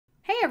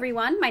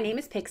everyone, my name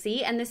is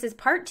Pixie and this is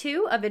part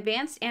 2 of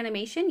advanced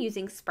animation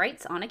using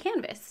sprites on a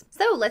canvas.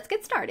 So let's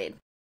get started.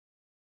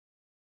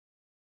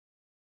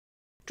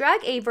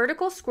 Drag a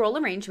vertical scroll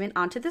arrangement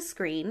onto the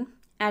screen,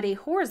 add a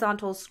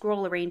horizontal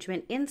scroll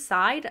arrangement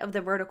inside of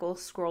the vertical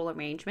scroll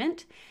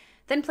arrangement,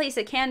 then place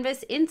a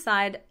canvas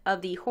inside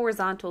of the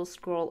horizontal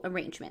scroll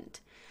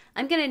arrangement.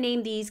 I'm going to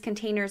name these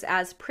containers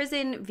as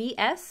Prison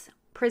VS,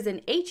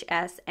 Prison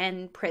HS,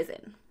 and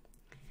Prison.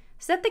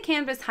 Set the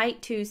canvas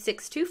height to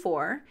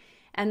 624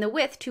 and the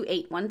width to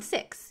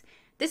 816.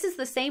 This is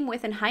the same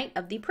width and height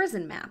of the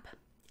prison map.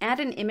 Add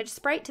an image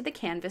sprite to the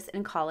canvas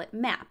and call it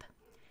map.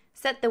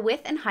 Set the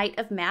width and height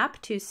of map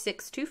to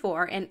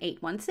 624 and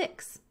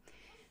 816.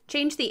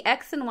 Change the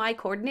X and Y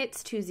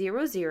coordinates to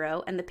 0,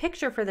 0, and the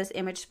picture for this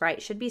image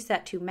sprite should be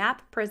set to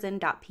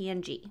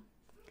mapprison.png.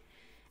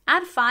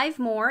 Add 5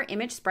 more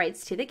image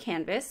sprites to the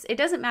canvas. It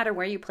doesn't matter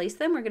where you place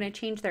them, we're going to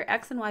change their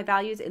X and Y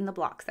values in the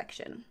block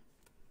section.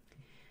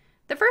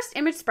 The first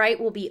image sprite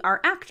will be our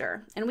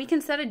actor, and we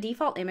can set a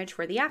default image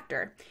for the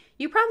actor.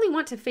 You probably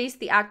want to face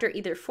the actor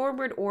either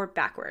forward or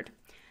backward.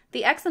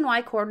 The X and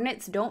Y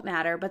coordinates don't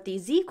matter, but the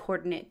Z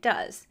coordinate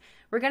does.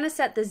 We're going to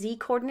set the Z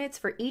coordinates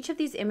for each of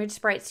these image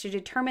sprites to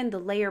determine the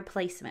layer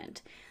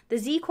placement. The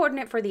Z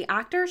coordinate for the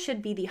actor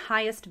should be the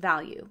highest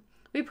value.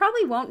 We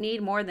probably won't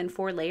need more than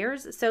 4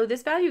 layers, so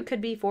this value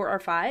could be 4 or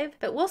 5,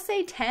 but we'll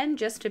say 10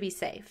 just to be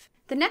safe.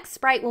 The next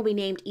sprite will be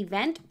named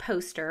Event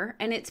Poster,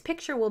 and its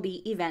picture will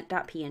be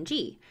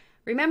event.png.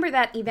 Remember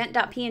that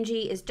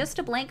event.png is just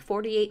a blank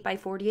 48 by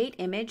 48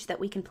 image that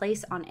we can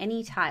place on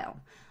any tile.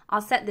 I'll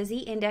set the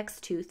Z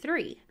index to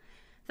 3.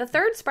 The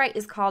third sprite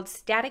is called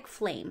Static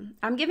Flame.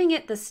 I'm giving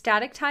it the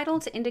static title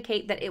to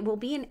indicate that it will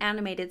be an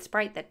animated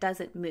sprite that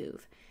doesn't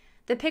move.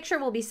 The picture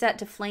will be set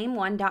to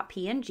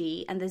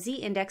flame1.png and the Z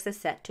index is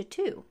set to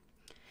 2.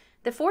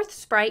 The fourth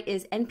sprite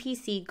is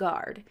NPC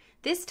Guard.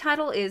 This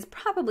title is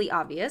probably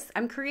obvious.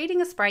 I'm creating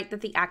a sprite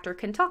that the actor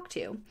can talk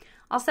to.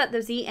 I'll set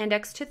the Z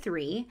index to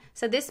 3,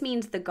 so this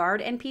means the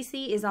guard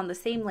NPC is on the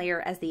same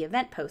layer as the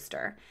event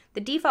poster. The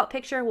default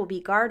picture will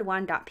be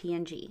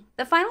guard1.png.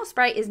 The final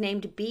sprite is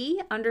named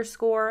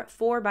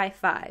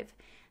B_4x5.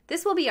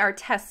 This will be our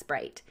test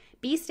sprite.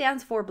 B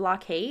stands for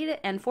Blockade,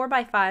 and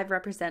 4x5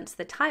 represents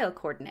the tile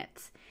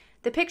coordinates.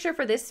 The picture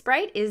for this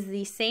sprite is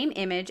the same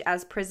image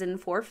as Prison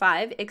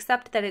 4.5,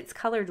 except that it's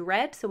colored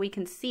red so we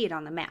can see it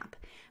on the map.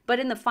 But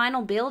in the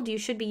final build, you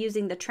should be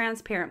using the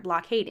transparent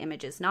Blockade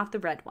images, not the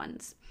red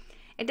ones.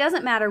 It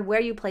doesn't matter where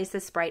you place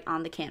this sprite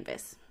on the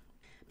canvas.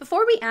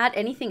 Before we add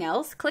anything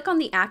else, click on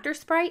the actor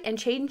sprite and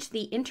change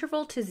the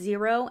interval to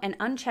 0 and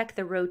uncheck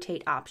the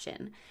rotate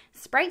option.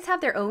 Sprites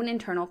have their own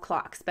internal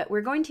clocks, but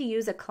we're going to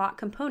use a clock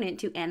component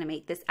to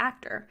animate this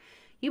actor.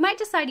 You might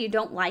decide you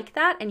don't like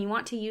that and you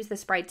want to use the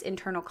sprite's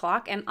internal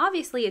clock, and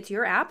obviously it's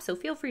your app, so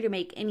feel free to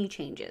make any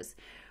changes.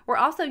 We're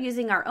also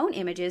using our own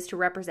images to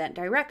represent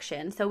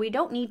direction, so we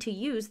don't need to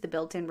use the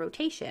built-in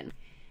rotation.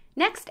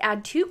 Next,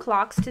 add 2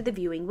 clocks to the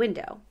viewing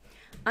window.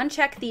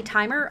 Uncheck the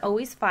Timer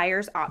Always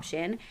Fires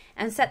option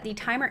and set the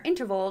timer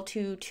interval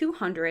to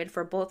 200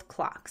 for both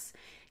clocks.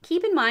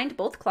 Keep in mind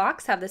both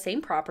clocks have the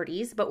same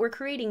properties, but we're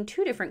creating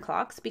 2 different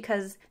clocks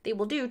because they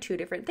will do 2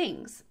 different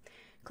things.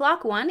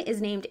 Clock 1 is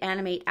named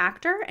Animate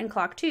Actor and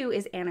Clock 2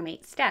 is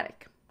Animate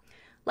Static.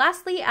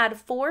 Lastly, add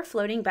 4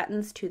 floating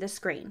buttons to the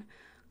screen.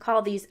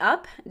 Call these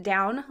up,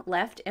 down,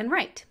 left, and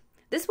right.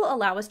 This will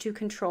allow us to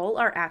control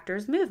our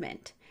actor's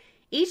movement.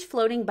 Each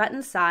floating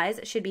button size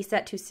should be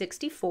set to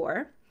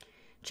 64.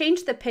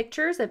 Change the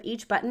pictures of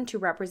each button to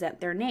represent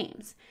their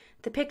names.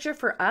 The picture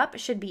for up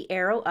should be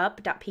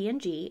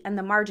arrowup.png, and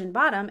the margin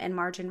bottom and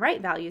margin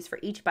right values for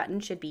each button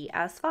should be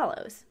as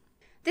follows.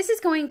 This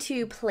is going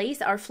to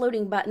place our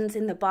floating buttons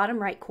in the bottom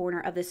right corner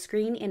of the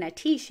screen in a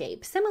T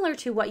shape, similar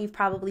to what you've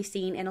probably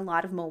seen in a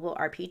lot of mobile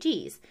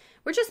RPGs.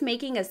 We're just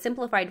making a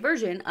simplified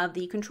version of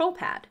the control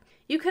pad.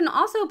 You can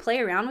also play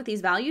around with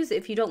these values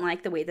if you don't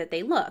like the way that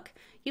they look.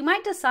 You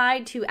might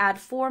decide to add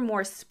 4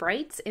 more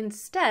sprites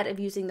instead of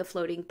using the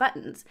floating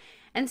buttons.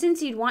 And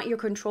since you'd want your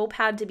control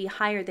pad to be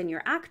higher than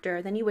your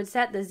actor, then you would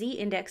set the Z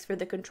index for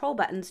the control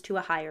buttons to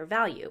a higher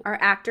value. Our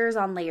actor is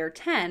on layer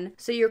 10,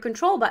 so your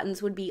control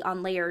buttons would be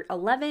on layer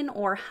 11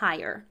 or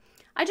higher.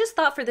 I just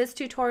thought for this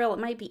tutorial it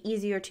might be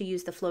easier to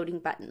use the floating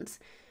buttons,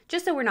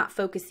 just so we're not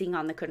focusing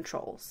on the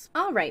controls.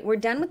 Alright, we're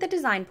done with the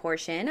design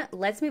portion.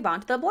 Let's move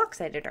on to the blocks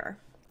editor.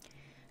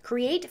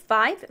 Create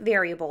 5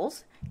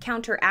 variables: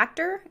 counter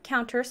actor,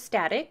 counter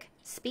static,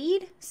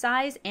 speed,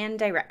 size, and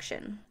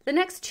direction. The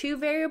next 2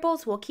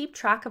 variables will keep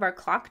track of our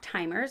clock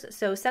timers,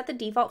 so set the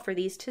default for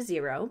these to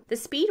 0. The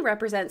speed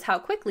represents how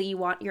quickly you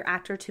want your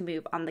actor to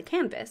move on the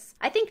canvas.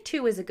 I think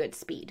 2 is a good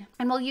speed.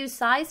 And we'll use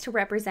size to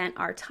represent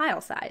our tile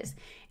size.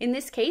 In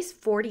this case,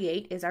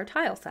 48 is our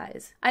tile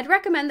size. I'd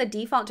recommend the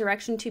default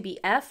direction to be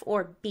F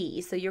or B,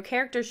 so your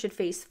character should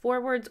face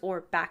forwards or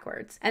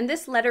backwards. And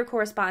this letter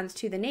corresponds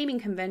to the naming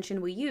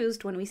convention we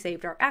used when we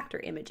saved our actor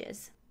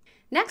images.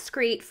 Next,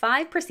 create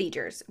 5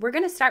 procedures. We're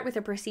going to start with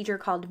a procedure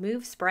called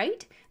move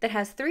sprite that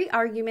has 3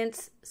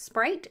 arguments,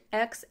 sprite,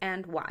 X,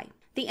 and Y.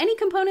 The any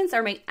components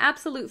are my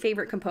absolute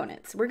favorite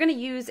components. We're going to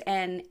use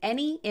an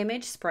any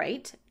image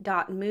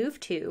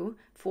sprite.moveTo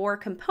for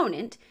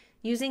component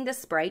using the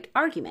sprite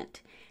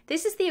argument.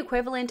 This is the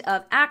equivalent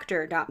of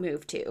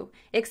actor.moveTo,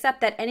 except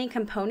that any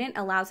component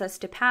allows us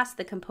to pass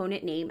the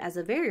component name as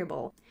a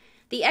variable.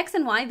 The x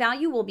and y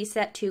value will be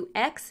set to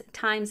x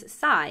times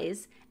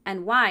size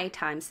and y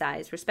times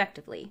size,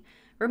 respectively.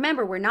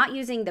 Remember, we're not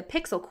using the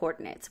pixel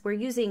coordinates, we're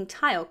using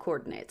tile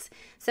coordinates.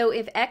 So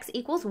if x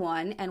equals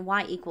 1 and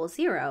y equals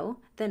 0,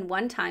 then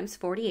 1 times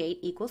 48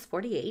 equals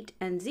 48,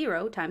 and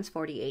 0 times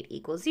 48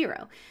 equals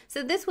 0.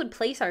 So this would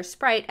place our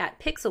sprite at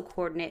pixel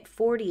coordinate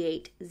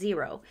 48,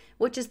 0,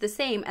 which is the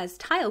same as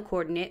tile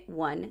coordinate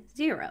 1,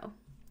 0.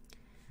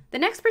 The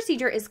next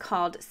procedure is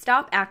called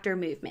stop actor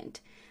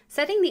movement.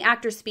 Setting the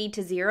actor speed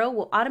to 0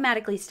 will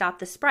automatically stop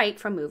the sprite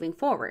from moving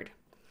forward.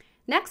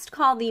 Next,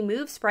 call the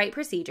move sprite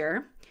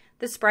procedure.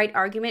 The sprite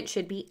argument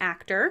should be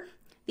actor.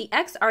 The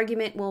x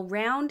argument will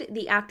round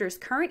the actor's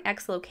current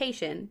x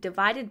location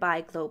divided by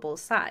global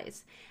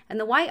size. And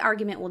the y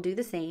argument will do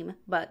the same,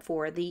 but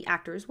for the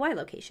actor's y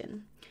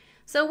location.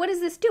 So what is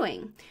this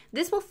doing?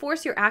 This will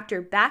force your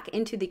actor back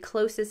into the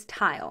closest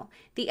tile.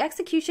 The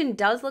execution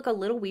does look a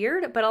little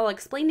weird, but I'll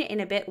explain it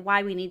in a bit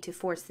why we need to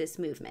force this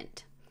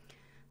movement.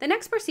 The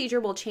next procedure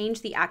will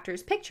change the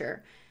actor's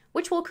picture,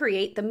 which will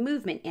create the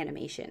movement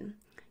animation.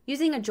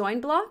 Using a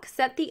join block,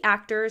 set the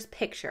actor's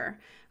picture.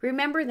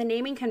 Remember, the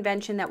naming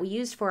convention that we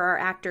used for our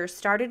actor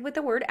started with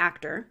the word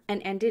actor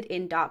and ended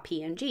in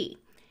 .png.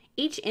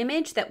 Each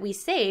image that we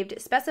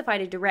saved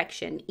specified a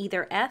direction,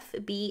 either F,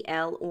 B,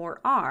 L, or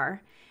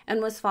R,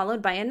 and was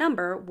followed by a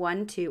number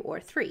 1, 2,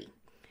 or 3.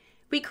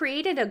 We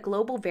created a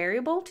global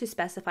variable to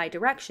specify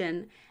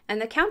direction,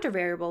 and the counter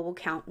variable will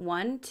count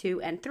 1,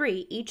 2, and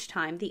 3 each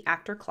time the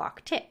actor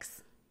clock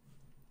ticks.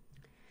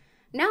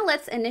 Now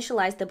let's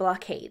initialize the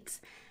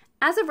blockades.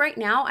 As of right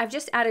now, I've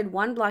just added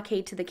one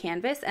blockade to the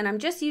canvas, and I'm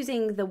just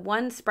using the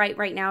one sprite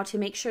right now to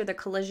make sure the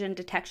collision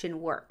detection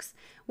works.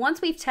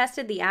 Once we've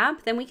tested the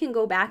app, then we can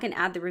go back and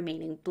add the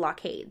remaining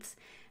blockades.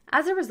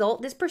 As a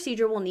result, this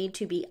procedure will need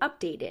to be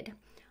updated.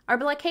 Our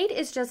blockade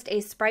is just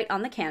a sprite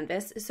on the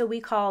canvas, so we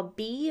call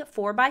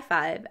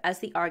b4x5 as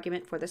the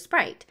argument for the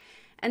sprite,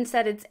 and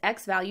set its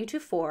x value to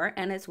 4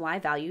 and its y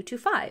value to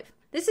 5.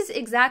 This is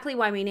exactly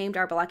why we named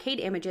our blockade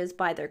images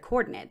by their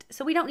coordinate,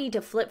 so we don't need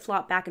to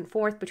flip-flop back and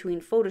forth between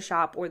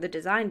Photoshop or the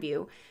design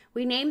view.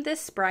 We named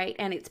this sprite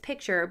and its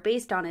picture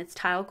based on its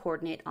tile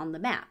coordinate on the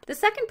map. The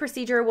second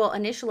procedure will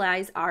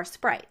initialize our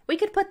sprite. We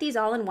could put these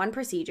all in one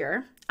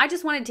procedure. I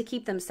just wanted to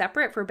keep them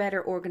separate for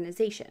better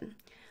organization.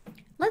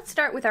 Let's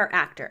start with our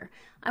actor.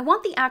 I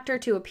want the actor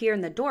to appear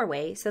in the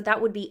doorway, so that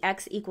would be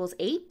x equals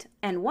 8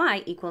 and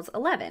y equals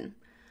 11.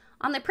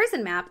 On the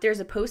prison map, there's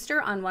a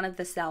poster on one of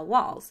the cell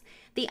walls.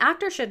 The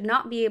actor should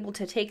not be able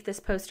to take this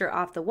poster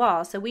off the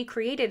wall, so we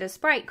created a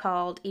sprite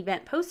called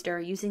event poster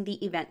using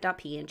the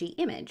event.png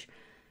image.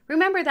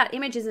 Remember that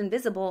image is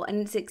invisible and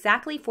it's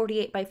exactly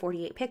 48 by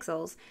 48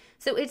 pixels,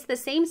 so it's the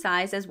same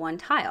size as one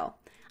tile.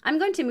 I'm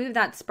going to move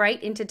that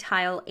sprite into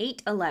tile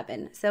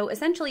 811, so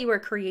essentially we're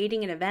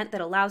creating an event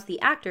that allows the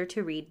actor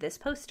to read this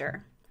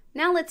poster.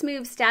 Now let's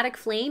move static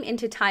flame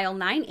into tile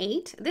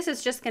 9.8. This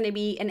is just going to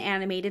be an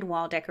animated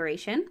wall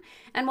decoration.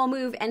 And we'll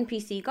move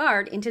NPC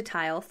guard into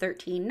tile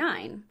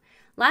 13.9.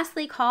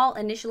 Lastly, call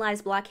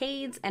initialize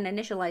blockades and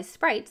initialize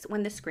sprites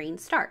when the screen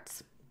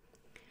starts.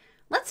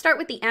 Let's start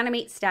with the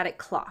animate static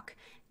clock.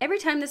 Every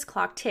time this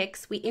clock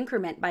ticks, we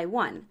increment by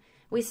 1.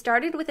 We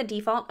started with a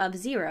default of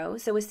 0,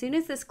 so as soon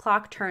as this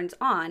clock turns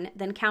on,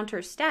 then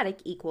counter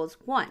static equals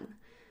 1.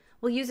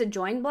 We'll use a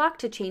join block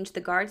to change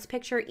the guard's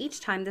picture each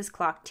time this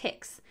clock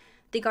ticks.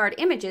 The guard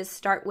images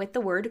start with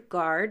the word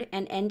guard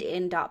and end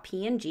in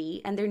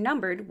 .png, and they're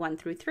numbered 1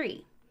 through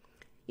 3.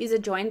 Use a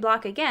join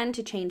block again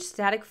to change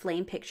static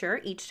flame picture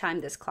each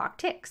time this clock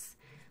ticks.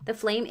 The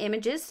flame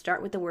images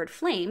start with the word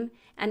flame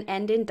and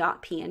end in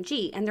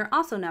 .png, and they're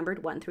also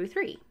numbered 1 through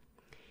 3.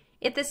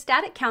 If the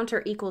static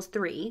counter equals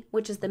 3,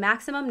 which is the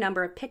maximum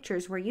number of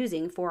pictures we're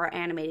using for our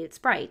animated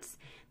sprites,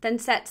 then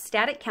set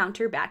static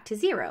counter back to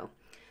 0.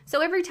 So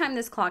every time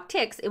this clock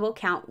ticks, it will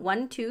count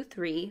 1, 2,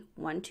 3,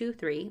 1, 2,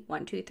 3,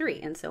 1, 2, 3,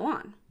 and so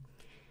on.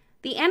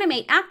 The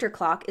animate actor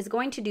clock is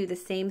going to do the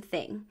same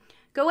thing.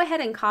 Go ahead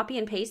and copy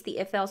and paste the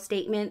if-else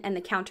statement and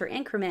the counter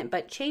increment,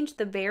 but change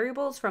the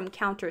variables from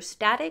counter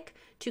static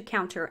to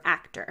counter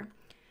actor.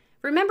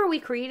 Remember, we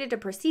created a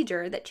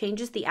procedure that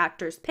changes the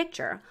actor's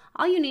picture.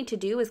 All you need to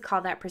do is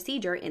call that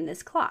procedure in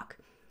this clock.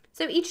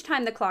 So each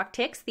time the clock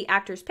ticks, the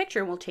actor's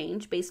picture will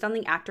change based on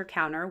the actor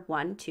counter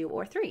 1, 2,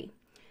 or 3.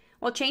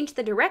 We'll change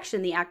the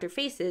direction the actor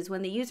faces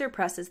when the user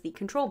presses the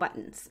control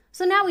buttons.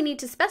 So now we need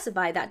to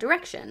specify that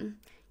direction.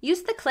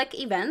 Use the click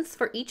events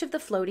for each of the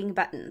floating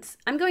buttons.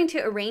 I'm going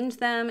to arrange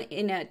them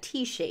in a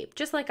T shape,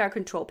 just like our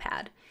control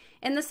pad.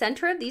 In the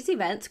center of these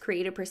events,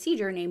 create a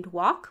procedure named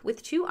walk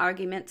with 2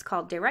 arguments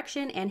called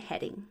direction and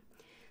heading.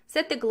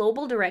 Set the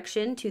global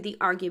direction to the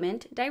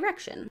argument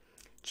direction.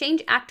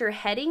 Change actor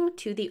heading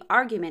to the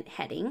argument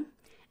heading,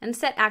 and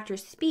set actor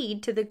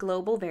speed to the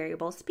global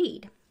variable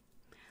speed.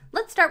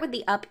 Let's start with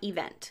the up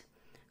event.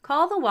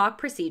 Call the walk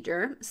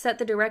procedure, set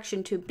the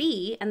direction to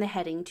B and the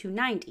heading to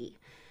 90.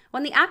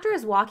 When the actor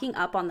is walking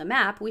up on the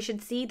map, we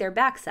should see their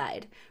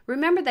backside.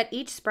 Remember that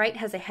each sprite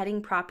has a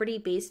heading property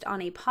based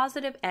on a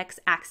positive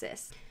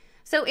x-axis.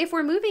 So if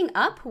we're moving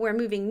up, we're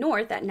moving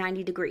north at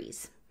 90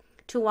 degrees.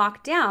 To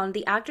walk down,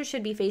 the actor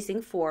should be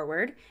facing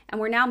forward, and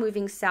we're now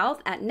moving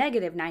south at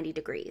negative 90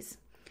 degrees.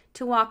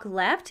 To walk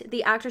left,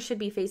 the actor should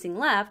be facing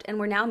left, and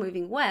we're now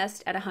moving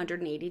west at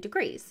 180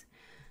 degrees.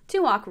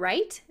 To walk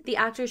right, the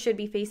actor should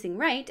be facing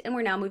right, and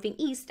we're now moving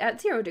east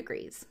at 0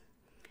 degrees.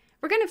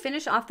 We're going to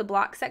finish off the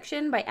block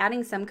section by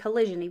adding some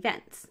collision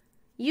events.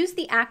 Use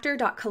the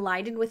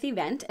actor.collided with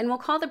event, and we'll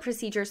call the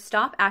procedure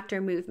stop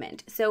actor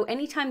movement. So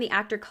anytime the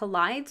actor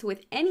collides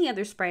with any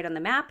other sprite on the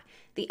map,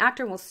 the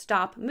actor will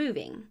stop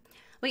moving.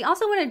 We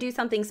also want to do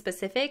something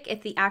specific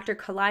if the actor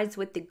collides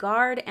with the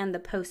guard and the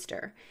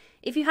poster.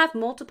 If you have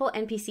multiple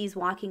NPCs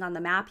walking on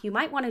the map, you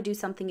might want to do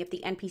something if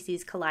the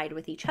NPCs collide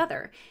with each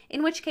other,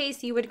 in which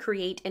case you would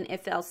create an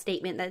if-else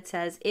statement that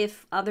says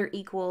if other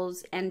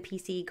equals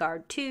NPC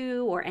guard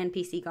 2 or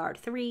NPC guard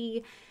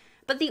 3.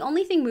 But the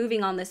only thing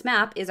moving on this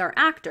map is our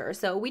actor,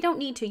 so we don't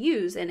need to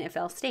use an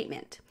if-else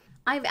statement.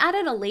 I've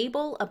added a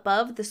label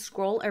above the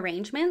scroll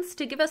arrangements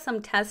to give us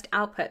some test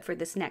output for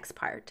this next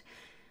part.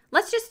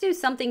 Let's just do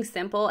something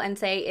simple and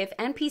say if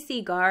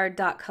NPC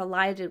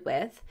guard.collided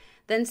with,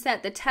 then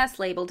set the test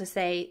label to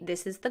say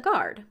this is the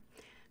guard.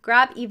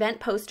 Grab event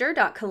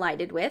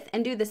poster.collided with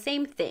and do the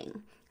same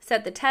thing.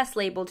 Set the test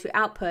label to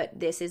output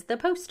this is the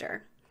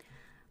poster.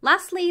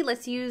 Lastly,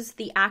 let's use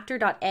the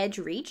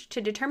actor.edgeReach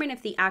to determine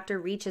if the actor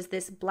reaches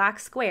this black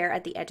square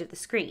at the edge of the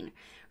screen.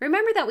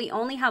 Remember that we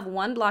only have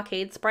one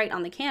Blockade sprite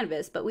on the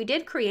canvas, but we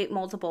did create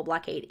multiple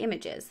Blockade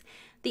images.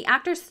 The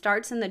actor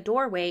starts in the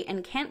doorway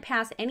and can't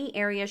pass any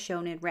area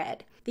shown in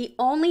red. The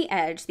only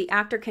edge the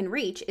actor can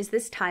reach is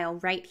this tile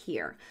right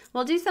here.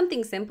 We'll do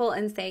something simple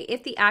and say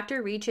if the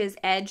actor reaches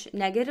edge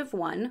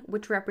 -1,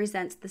 which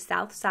represents the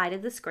south side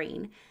of the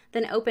screen,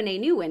 then open a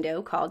new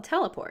window called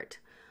teleport.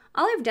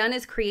 All I've done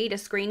is create a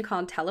screen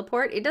called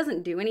teleport. It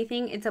doesn't do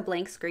anything, it's a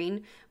blank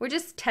screen. We're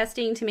just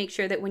testing to make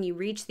sure that when you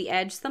reach the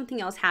edge,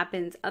 something else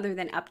happens other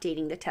than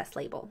updating the test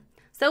label.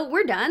 So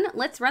we're done.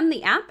 Let's run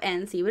the app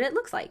and see what it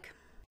looks like.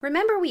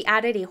 Remember we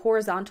added a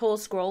horizontal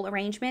scroll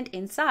arrangement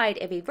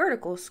inside of a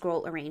vertical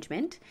scroll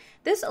arrangement.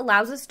 This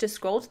allows us to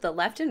scroll to the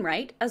left and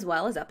right as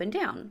well as up and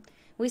down.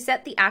 We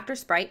set the actor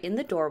sprite in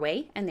the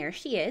doorway, and there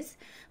she is.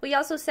 We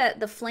also set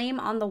the flame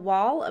on the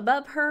wall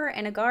above her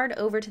and a guard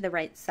over to the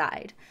right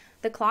side.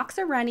 The clocks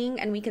are running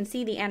and we can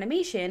see the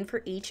animation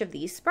for each of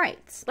these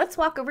sprites. Let's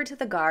walk over to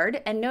the guard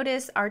and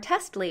notice our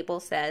test label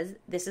says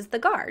this is the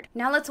guard.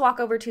 Now let's walk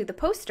over to the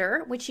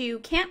poster, which you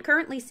can't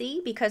currently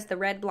see because the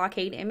red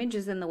Blockade image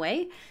is in the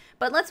way,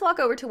 but let's walk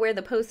over to where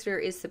the poster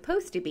is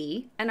supposed to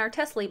be and our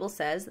test label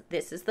says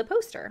this is the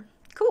poster.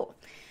 Cool.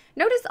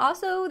 Notice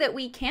also that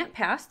we can't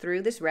pass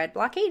through this red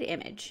Blockade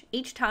image.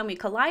 Each time we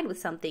collide with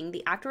something,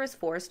 the actor is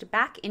forced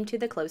back into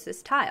the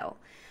closest tile.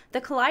 The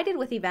collided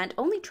with event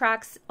only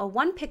tracks a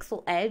 1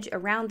 pixel edge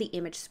around the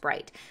image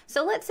sprite.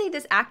 So let's say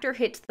this actor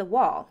hits the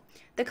wall.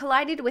 The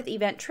collided with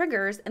event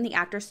triggers and the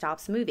actor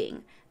stops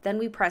moving. Then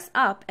we press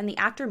up and the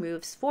actor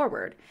moves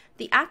forward.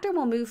 The actor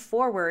will move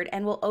forward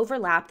and will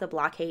overlap the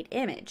Blockade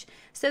image.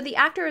 So the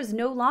actor is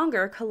no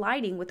longer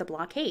colliding with the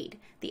Blockade.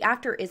 The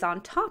actor is on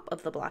top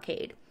of the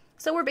Blockade.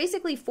 So we're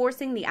basically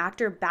forcing the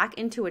actor back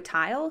into a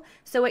tile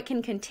so it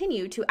can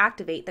continue to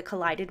activate the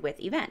collided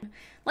with event.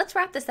 Let's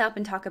wrap this up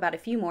and talk about a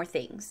few more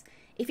things.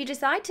 If you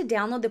decide to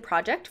download the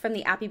project from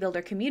the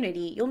AppyBuilder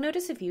community, you'll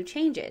notice a few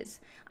changes.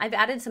 I've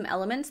added some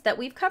elements that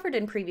we've covered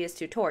in previous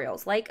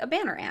tutorials, like a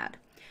banner ad.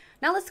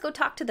 Now let's go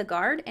talk to the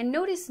guard and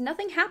notice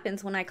nothing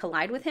happens when I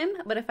collide with him,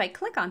 but if I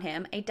click on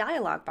him, a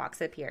dialog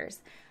box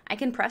appears. I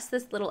can press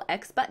this little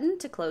X button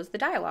to close the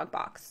dialog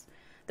box.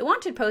 The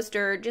wanted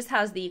poster just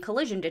has the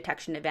collision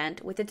detection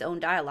event with its own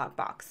dialog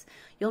box.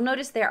 You'll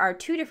notice there are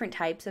two different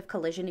types of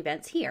collision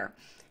events here.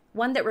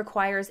 One that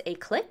requires a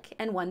click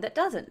and one that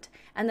doesn't.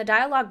 And the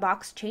dialog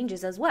box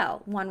changes as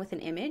well, one with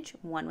an image,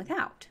 one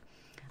without.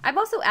 I've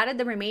also added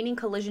the remaining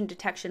collision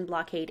detection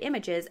Blockade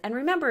images, and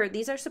remember,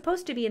 these are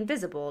supposed to be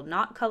invisible,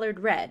 not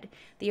colored red.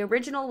 The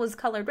original was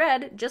colored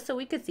red just so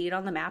we could see it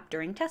on the map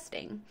during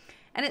testing.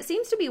 And it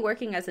seems to be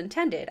working as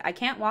intended. I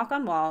can't walk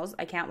on walls,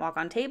 I can't walk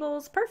on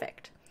tables,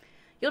 perfect.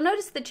 You'll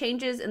notice the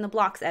changes in the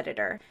blocks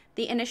editor.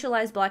 The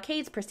initialize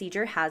blockades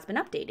procedure has been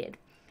updated.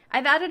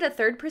 I've added a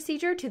third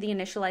procedure to the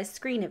initialize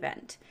screen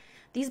event.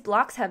 These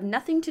blocks have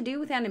nothing to do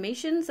with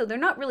animation, so they're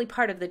not really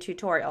part of the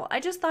tutorial.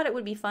 I just thought it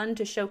would be fun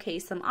to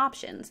showcase some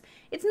options.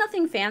 It's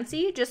nothing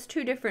fancy, just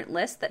two different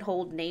lists that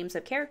hold names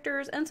of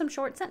characters and some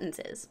short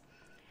sentences.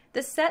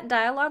 The set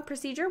dialog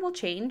procedure will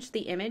change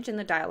the image in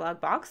the dialog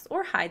box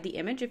or hide the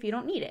image if you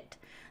don't need it.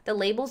 The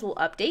labels will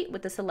update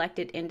with the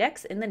selected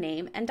index in the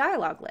name and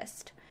dialog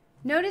list.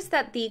 Notice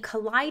that the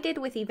collided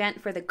with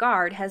event for the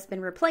guard has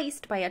been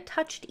replaced by a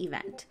touched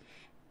event.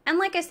 And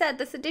like I said,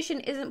 this addition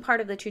isn't part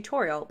of the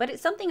tutorial, but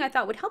it's something I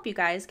thought would help you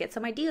guys get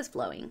some ideas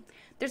flowing.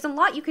 There's a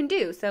lot you can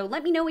do, so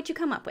let me know what you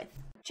come up with.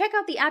 Check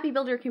out the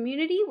AppyBuilder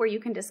community where you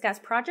can discuss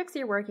projects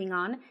you're working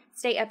on,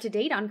 stay up to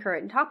date on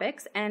current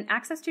topics, and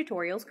access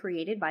tutorials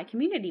created by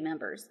community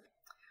members.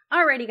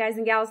 Alrighty guys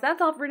and gals,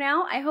 that's all for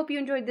now. I hope you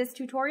enjoyed this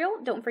tutorial.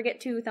 Don't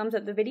forget to thumbs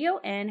up the video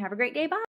and have a great day. Bye!